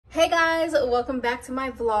guys, welcome back to my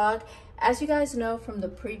vlog. As you guys know from the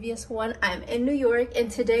previous one, I'm in New York, and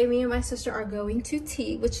today me and my sister are going to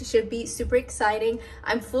tea, which should be super exciting.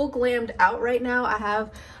 I'm full glammed out right now. I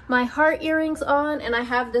have my heart earrings on and I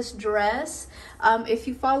have this dress. If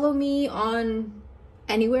you follow me on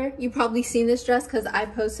anywhere, you've probably seen this dress because I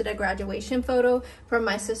posted a graduation photo from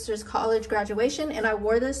my sister's college graduation and I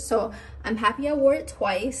wore this, so I'm happy I wore it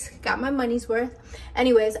twice. Got my money's worth.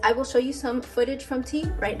 Anyways, I will show you some footage from tea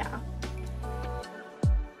right now.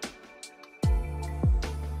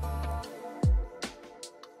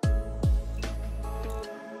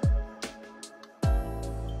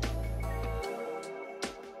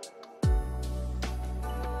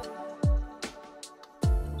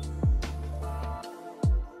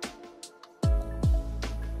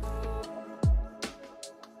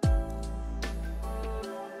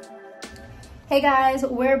 Hey guys,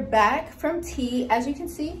 we're back from tea. As you can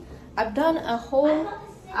see, I've done a whole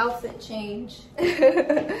outfit change.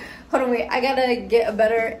 Hold on, wait, I gotta get a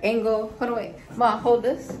better angle. Hold on, wait, Ma, hold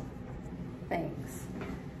this. Thanks.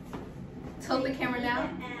 Tilt the camera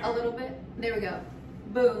down a little bit. There we go.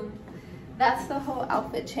 Boom. That's the whole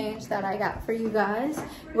outfit change that I got for you guys.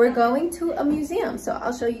 We're going to a museum, so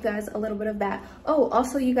I'll show you guys a little bit of that. Oh,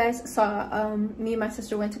 also you guys saw me and my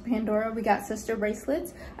sister went to Pandora. We got sister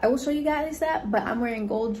bracelets. I will show you guys that, but I'm wearing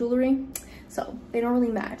gold jewelry, so they don't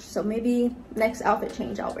really match. So maybe next outfit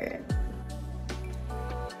change I'll wear it.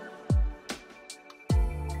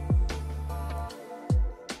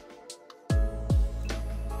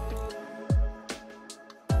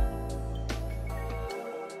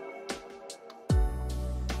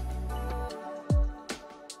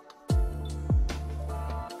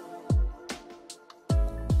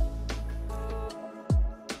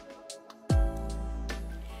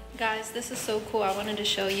 Guys, this is so cool. I wanted to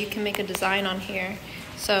show you. You can make a design on here.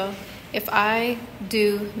 So if I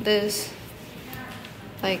do this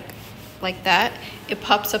like that, it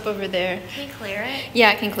pops up over there. Can you clear it?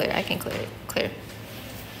 Yeah, I can clear it. I can clear it. Clear.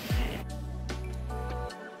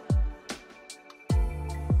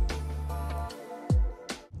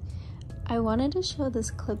 I wanted to show this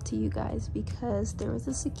clip to you guys because there was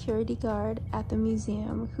a security guard at the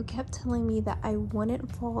museum who kept telling me that I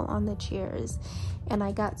wouldn't fall on the chairs, and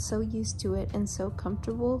I got so used to it and so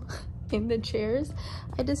comfortable in the chairs,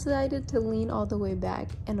 I decided to lean all the way back,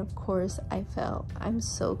 and of course I fell. I'm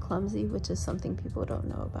so clumsy, which is something people don't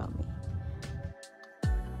know about me.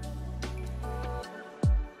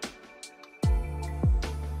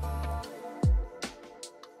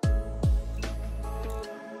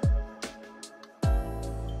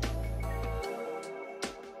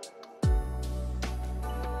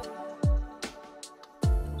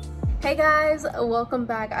 Hey guys, welcome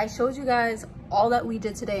back. I showed you guys all that we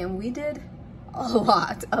did today, and we did a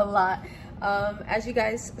lot. As you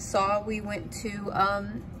guys saw, we went to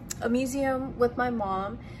a museum with my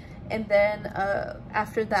mom, and then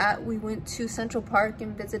after that we went to Central Park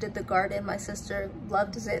and visited the garden. My sister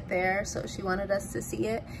loved it there, so she wanted us to see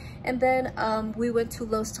it. And then we went to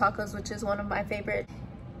Los Tacos, which is one of my favorite,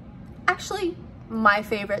 actually my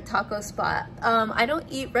favorite taco spot. I don't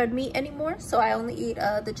eat red meat anymore, so I only eat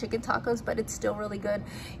the chicken tacos, but it's still really good.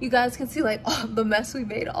 You guys can see like all the mess we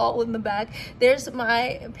made all in the back. There's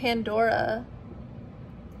my Pandora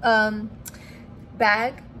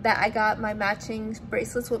bag that I got my matching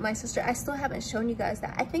bracelets with my sister. I still haven't shown you guys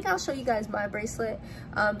that. I think I'll show you guys my bracelet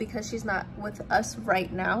because she's not with us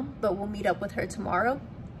right now, but we'll meet up with her tomorrow.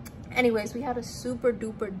 Anyways, we had a super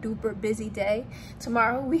duper busy day.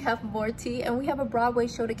 Tomorrow we have more tea and we have a Broadway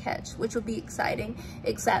show to catch, which will be exciting,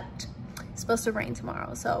 except it's supposed to rain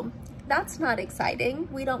tomorrow, so that's not exciting.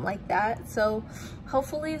 We don't like that, so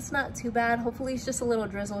hopefully it's not too bad. Hopefully it's just a little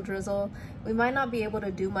drizzle. We might not be able to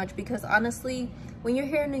do much because honestly, when you're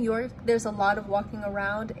here in New York, there's a lot of walking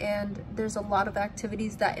around and there's a lot of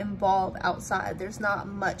activities that involve outside. There's not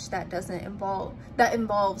much that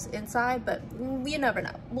involves inside, but you never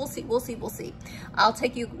know. We'll see. I'll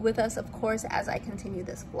take you with us, of course, as I continue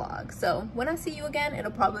this vlog. So when I see you again,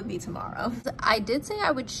 it'll probably be tomorrow. I did say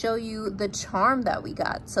I would show you the charm that we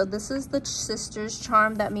got. So this is the sister's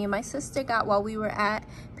charm that me and my sister got while we were at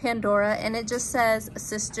Pandora, and it just says,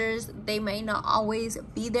 sisters, they may not always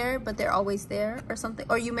be there, but they're always there, or something.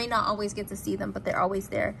 Or you may not always get to see them, but they're always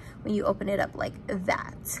there when you open it up like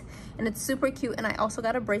that. And it's super cute. And I also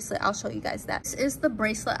got a bracelet. I'll show you guys that. This is the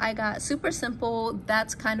bracelet I got. Super simple.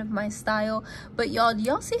 That's kind of my style. But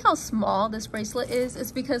y'all see how small this bracelet is?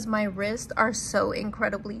 It's because my wrists are so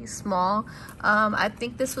incredibly small. I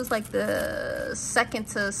think this was like the second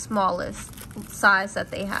to smallest size that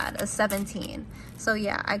they had, a 17. So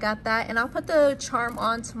yeah, I got that, and I'll put the charm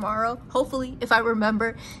on tomorrow, hopefully, if I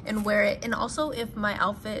remember and wear it, and also if my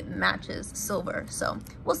outfit matches silver. So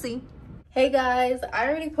we'll see. Hey guys, I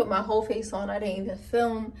already put my whole face on. I didn't even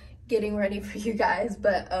film getting ready for you guys,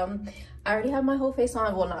 but I already have my whole face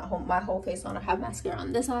on. Well, not my whole face on. I have mascara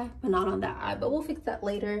on this eye, but not on that eye, but we'll fix that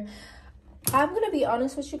later. I'm gonna be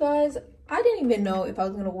honest with you guys, I didn't even know if I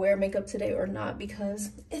was gonna wear makeup today or not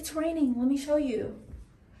because it's raining. Let me show you.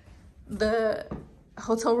 The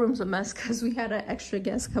hotel room's a mess because we had an extra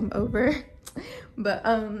guest come over. But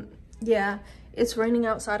yeah, it's raining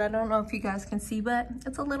outside. I don't know if you guys can see, but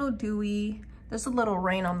it's a little dewy. There's a little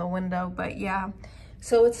rain on the window, but yeah.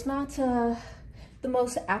 So it's not the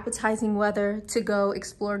most appetizing weather to go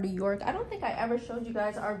explore New York. I don't think I ever showed you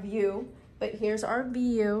guys our view, but here's our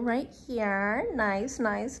view right here. Nice,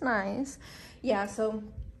 nice, nice. Yeah, so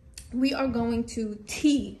we are going to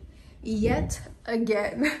tea yet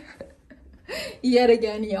again. Yet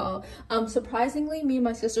again, y'all. Surprisingly, me and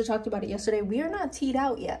my sister talked about it yesterday. We are not teed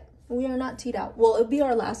out yet. We are not teed out. Well, it'll be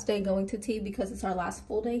our last day going to tea because it's our last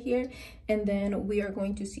full day here, and then we are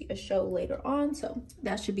going to see a show later on, so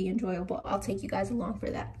that should be enjoyable. I'll take you guys along for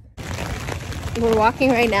that. We're walking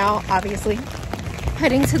right now, obviously,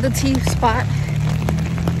 heading to the tea spot,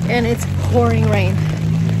 and it's pouring rain.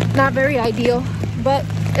 Not very ideal, but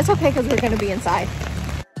it's okay because we're going to be inside.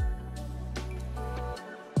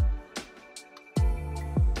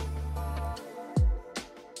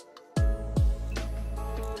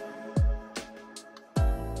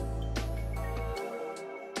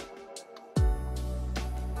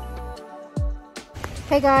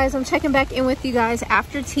 Hey guys, I'm checking back in with you guys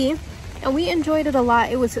after tea, and we enjoyed it a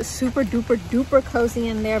lot. It was a super duper duper cozy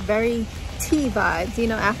in there, very tea vibes, you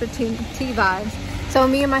know, after tea vibes. So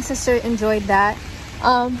me and my sister enjoyed that.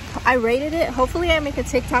 I rated it. Hopefully I make a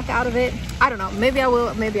TikTok out of it. I don't know, maybe I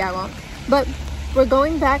will, maybe I won't. But we're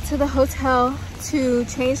going back to the hotel to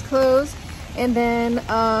change clothes, and then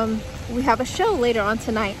we have a show later on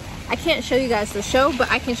tonight. I can't show you guys the show,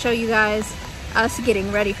 but I can show you guys us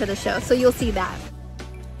getting ready for the show, so you'll see that.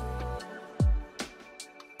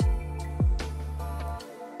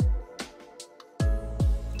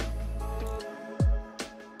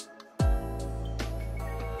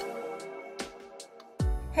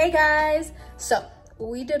 Hey guys, so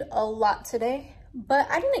we did a lot today, but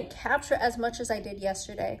I didn't capture as much as I did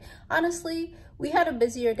yesterday. Honestly, we had a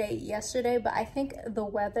busier day yesterday, but I think the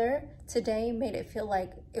weather today made it feel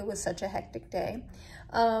like it was such a hectic day.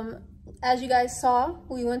 As you guys saw,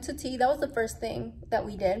 we went to tea. That was the first thing that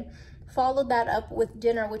we did. Followed that up with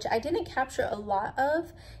dinner, which I didn't capture a lot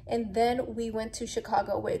of, and then we went to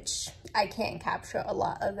Chicago, which I can't capture a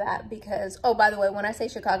lot of that because, oh, by the way, when I say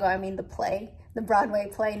Chicago, I mean the play, the Broadway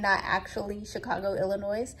play, not actually Chicago,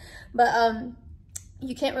 Illinois. But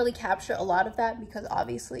you can't really capture a lot of that because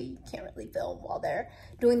obviously you can't really film while they're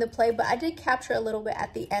doing the play, but I did capture a little bit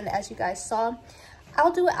at the end, as you guys saw.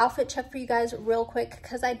 I'll do an outfit check for you guys real quick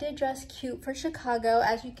because I did dress cute for Chicago,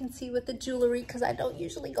 as you can see with the jewelry, because I don't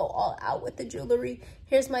usually go all out with the jewelry.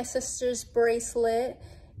 Here's my sister's bracelet.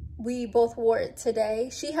 We both wore it today.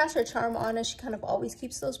 She has her charm on and she kind of always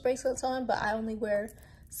keeps those bracelets on, but I only wear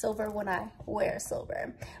silver when I wear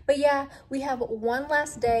silver. But yeah, we have one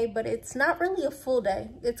last day, but it's not really a full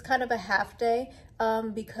day. It's kind of a half day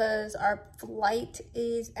because our flight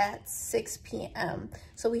is at 6 p.m.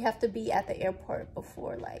 So we have to be at the airport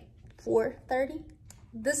before like 4:30.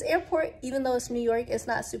 This airport, even though it's New York, it's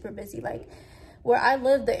not super busy. Like where I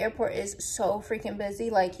live, the airport is so freaking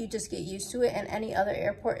busy. Like you just get used to it, and any other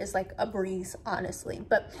airport is like a breeze, honestly.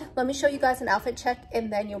 But let me show you guys an outfit check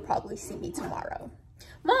and then you'll probably see me tomorrow.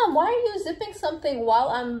 Mom, why are you zipping something while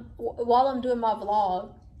I'm doing my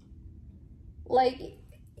vlog? Like,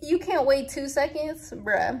 you can't wait 2 seconds?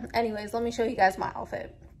 Bruh. Anyways, let me show you guys my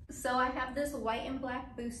outfit. So I have this white and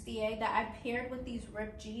black bustier that I paired with these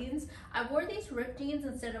ripped jeans. I wore these ripped jeans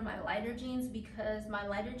instead of my lighter jeans because my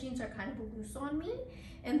lighter jeans are kind of loose on me.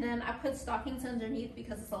 And then I put stockings underneath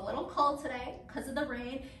because it's a little cold today because of the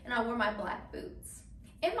rain. And I wore my black boots.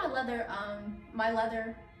 And my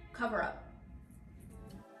leather cover up.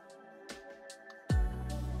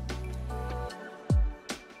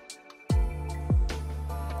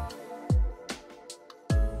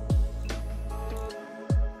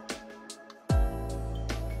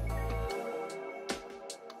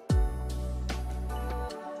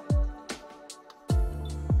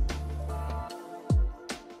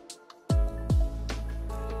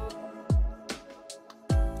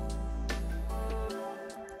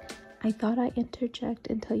 I thought I'd interject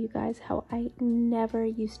and tell you guys how I never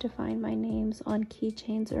used to find my names on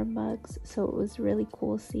keychains or mugs, so it was really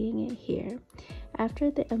cool seeing it here.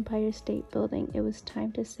 After the Empire State Building, it was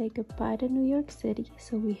time to say goodbye to New York City,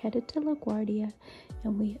 so we headed to LaGuardia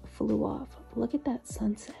and we flew off. Look at that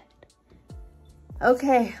sunset.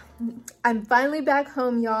 Okay, I'm finally back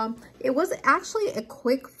home, y'all. It was actually a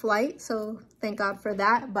quick flight, so thank God for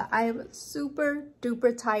that, but I am super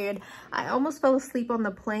duper tired. I almost fell asleep on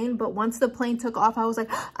the plane, but once the plane took off, I was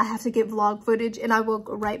like, I have to get vlog footage, and I woke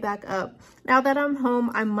right back up. Now that I'm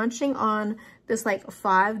home, I'm munching on this like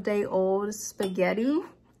 5-day-old spaghetti,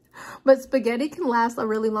 but spaghetti can last a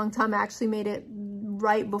really long time. I actually made it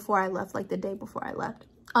right before I left, like the day before I left.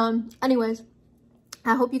 Anyways,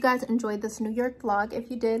 I hope you guys enjoyed this New York vlog. If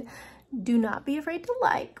you did, do not be afraid to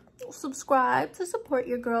like, subscribe to support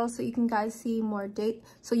your girl so you guys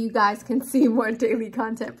can see more daily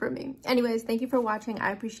content from me. Anyways, thank you for watching.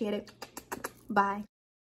 I appreciate it. Bye.